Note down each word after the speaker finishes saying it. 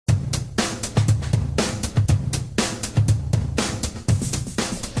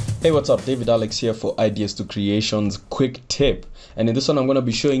Hey, what's up? David Alex here for Ideas to Creation's quick tip. And in this one, I'm going to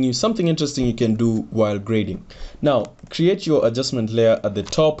be showing you something interesting you can do while grading. Now, create your adjustment layer at the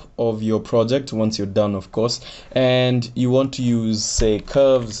top of your project once you're done, of course. And you want to use, say,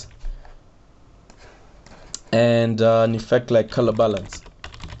 curves and an effect like color balance.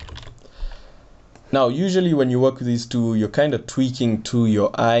 Now, usually when you work with these two, you're kind of tweaking to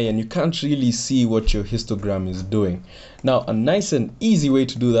your eye and you can't really see what your histogram is doing. Now, a nice and easy way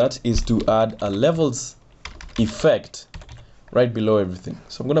to do that is to add a levels effect right below everything.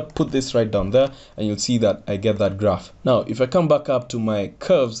 So I'm going to put this right down there and you'll see that I get that graph. Now, if I come back up to my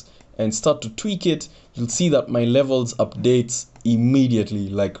curves and start to tweak it, you'll see that my levels updates immediately.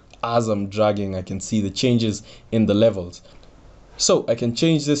 Like as I'm dragging, I can see the changes in the levels. So I can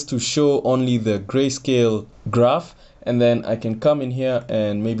change this to show only the grayscale graph, and then I can come in here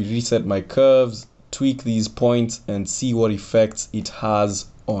and maybe reset my curves, tweak these points and see what effects it has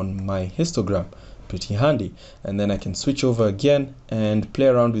on my histogram. Pretty handy. And then I can switch over again and play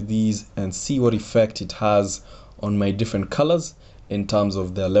around with these and see what effect it has on my different colors in terms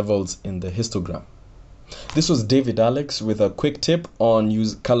of their levels in the histogram. This was David Alex with a quick tip on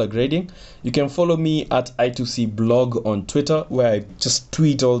use color grading. You can follow me at I2C blog on Twitter, where I just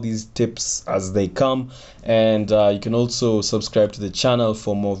tweet all these tips as they come, and you can also subscribe to the channel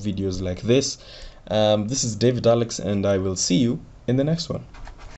for more videos like this. This is David Alex, and I will see you in the next one.